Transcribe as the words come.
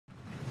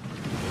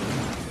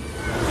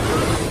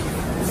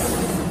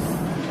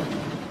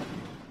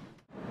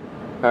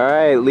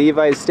Alright,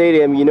 Levi's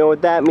Stadium, you know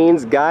what that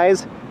means,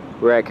 guys?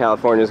 We're at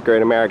California's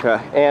Great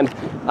America, and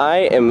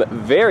I am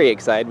very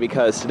excited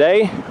because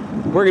today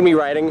we're going to be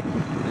riding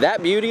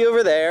that beauty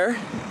over there,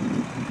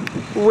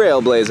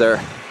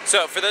 Railblazer.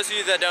 So for those of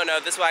you that don't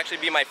know, this will actually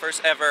be my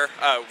first ever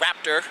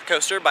Raptor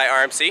coaster by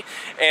RMC,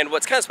 and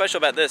what's kind of special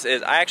about this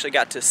is I actually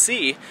got to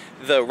see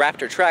the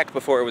Raptor track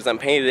before it was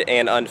unpainted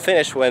and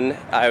unfinished when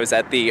I was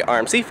at the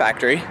RMC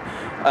factory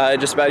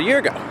just about a year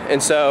ago.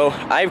 And so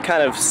I've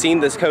kind of seen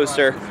this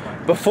coaster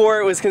before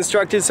it was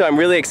constructed, so I'm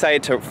really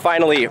excited to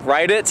finally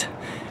ride it.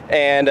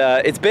 And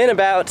it's been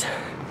about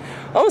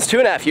almost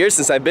 2.5 years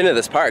since I've been to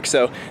this park,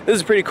 so this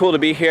is pretty cool to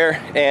be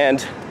here.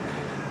 And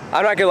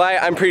I'm not gonna lie,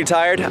 I'm pretty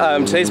tired.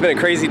 Today's been a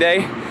crazy day.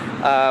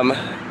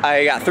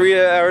 I got 3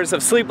 hours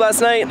of sleep last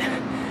night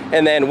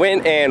and then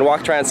went and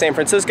walked around San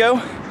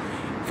Francisco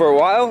for a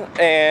while,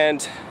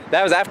 and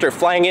that was after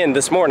flying in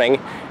this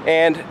morning.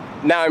 And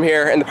now I'm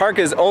here, and the park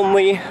is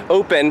only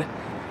open,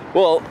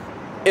 well,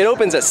 it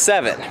opens at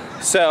 7,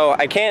 so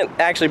I can't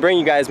actually bring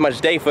you guys much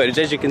day footage.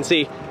 As you can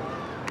see,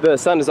 the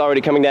sun is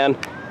already coming down,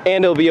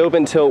 and it'll be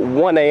open till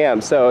 1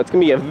 a.m. So it's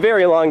gonna be a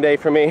very long day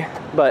for me,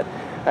 but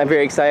I'm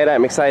very excited.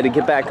 I'm excited to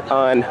get back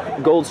on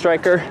Gold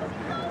Striker,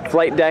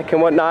 flight deck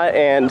and whatnot,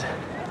 and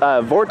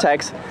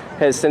Vortex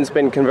has since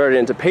been converted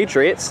into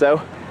Patriot, so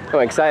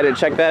I'm excited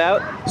to check that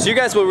out. So you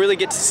guys will really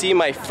get to see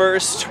my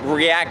first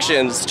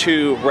reactions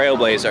to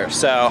Railblazer,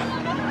 so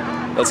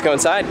let's go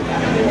inside.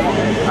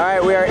 All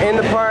right, we are in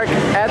the park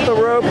at the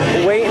rope,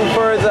 waiting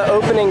for the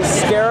opening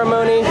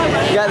ceremony.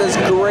 We got this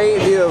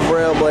great view of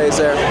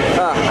Railblazer.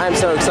 I'm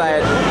so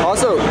excited.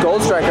 Also,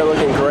 Gold Striker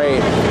looking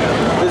great.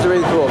 This is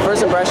really cool.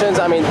 First impressions,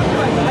 I mean,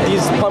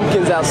 these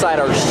pumpkins outside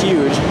are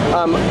huge.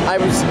 I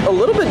was a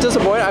little bit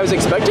disappointed. I was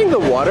expecting the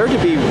water to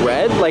be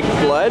red, like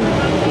blood.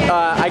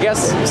 I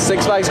guess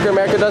Six Flags Great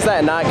America does that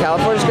and not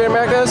California's Great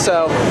America,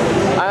 so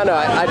I don't know.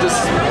 I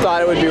just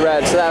thought it would be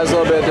red, so that was a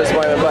little bit of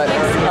disappointment.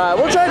 But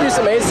we'll try to do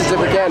some aces if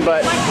we can,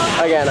 but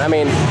again, I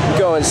mean,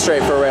 going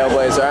straight for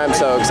Railblazer. I'm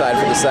so excited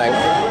for this thing.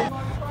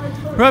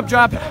 Rope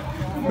drop,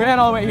 ran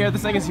all the way here.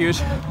 This thing is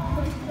huge.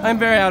 I'm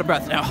very out of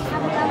breath now.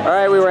 All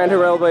right, we ran to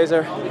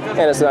Railblazer, and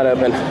it's not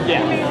open.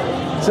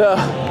 Yeah. So,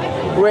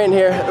 we're in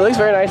here. It looks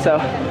very nice, though.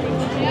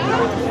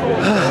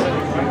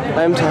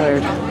 I'm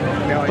tired.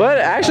 But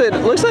actually, it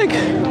looks like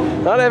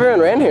not everyone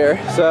ran here,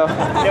 so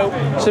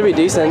should be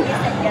decent.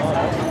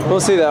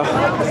 We'll see, though.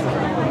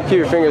 Keep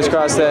your fingers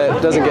crossed that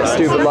it doesn't get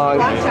stupid long.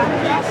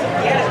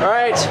 All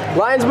right,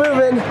 line's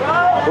moving.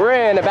 We're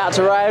in, about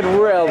to ride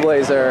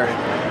Railblazer.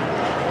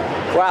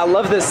 Wow,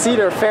 love this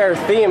Cedar Fair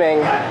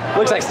theming.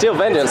 Looks like Steel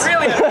Vengeance.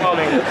 Really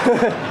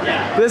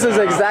This is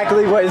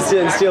exactly what is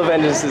in Steel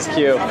Vengeance's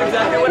queue.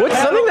 What's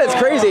something that's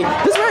crazy,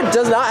 this ride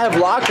does not have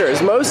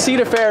lockers. Most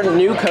Cedar Fair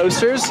new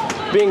coasters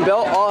being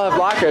built all have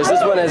lockers.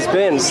 This one has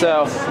been,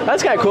 so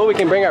that's kind of cool. We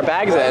can bring our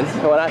bags in.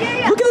 Look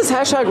at this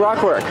hashtag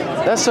rockwork.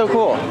 That's so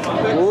cool.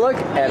 Look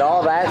at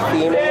all that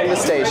theming in the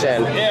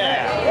station.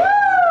 Yeah.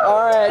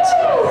 All right,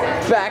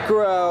 back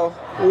row.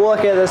 Look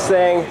at this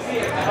thing.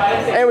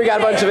 And we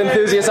got a bunch of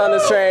enthusiasts on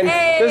this train.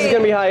 This is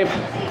gonna be hype.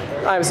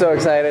 I'm so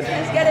excited.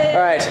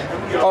 All right,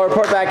 I'll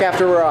report back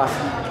after we're off.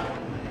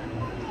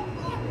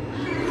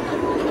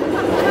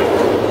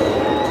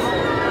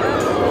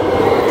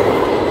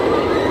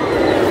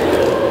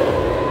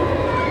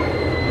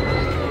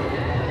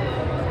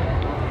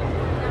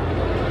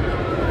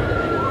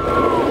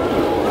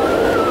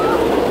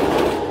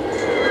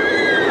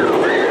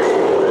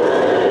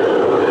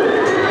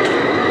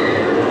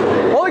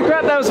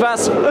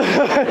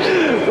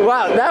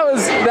 Wow, that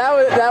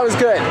was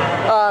good.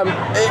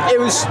 It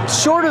was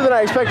shorter than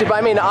I expected, but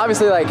I mean,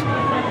 obviously, like,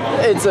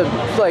 it's a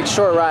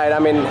short ride. I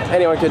mean,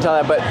 anyone could tell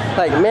that, but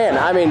like, man,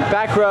 I mean,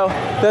 back row,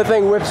 that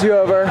thing whips you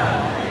over,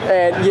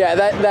 and yeah,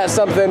 that's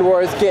something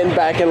worth getting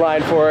back in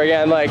line for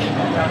again. Like,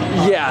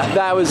 yeah,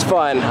 that was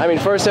fun. I mean,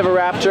 first ever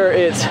Raptor.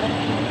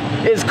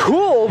 It's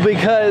cool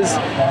because,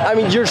 I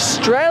mean, you're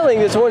straddling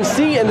this one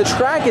seat and the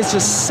track is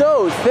just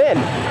so thin.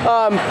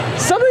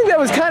 Something that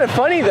was kind of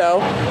funny though,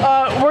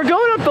 we're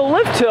going up the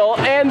lift hill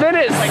and then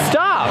it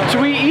stopped.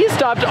 We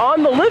e-stopped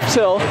on the lift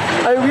hill,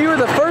 and we were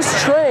the first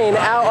train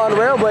out on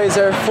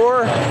Railblazer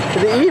for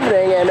the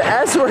evening, and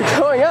as we're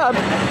going up,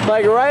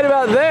 like right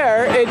about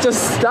there, it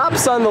just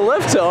stops on the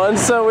lift hill, and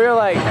so we were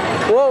like,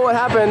 whoa, what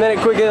happened? And then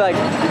it quickly, like,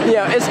 you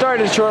know, it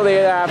started shortly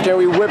thereafter, and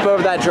we whip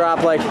over that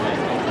drop, like,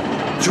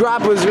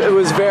 drop was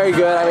very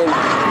good. I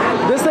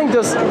mean, this thing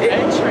just,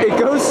 it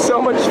goes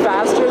so much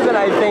faster than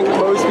I think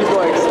most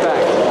people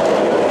expect.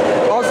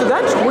 Also,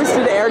 that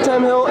twisted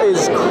airtime hill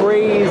is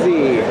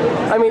crazy.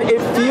 I mean, it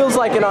feels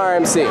like an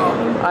RMC.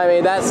 I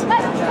mean,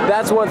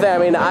 that's one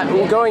thing. I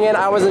mean, going in,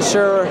 I wasn't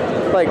sure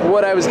like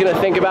what I was gonna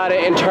think about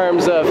it in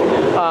terms of,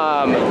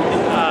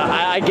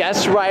 I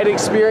guess, ride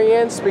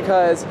experience,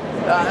 because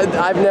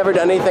I've never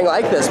done anything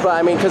like this. But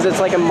I mean, because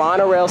it's like a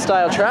monorail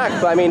style track.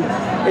 But I mean,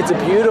 it's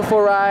a beautiful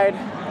ride.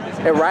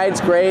 It rides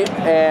great,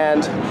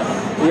 and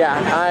yeah,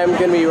 I'm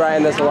gonna be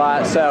riding this a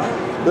lot. So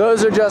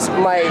those are just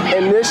my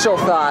initial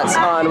thoughts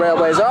on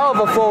Railblazer. I'll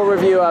have a full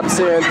review up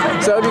soon.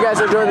 So I hope you guys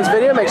enjoyed this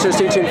video. Make sure to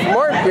stay tuned for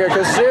more here at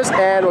Coaster Studios,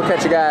 and we'll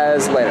catch you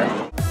guys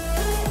later.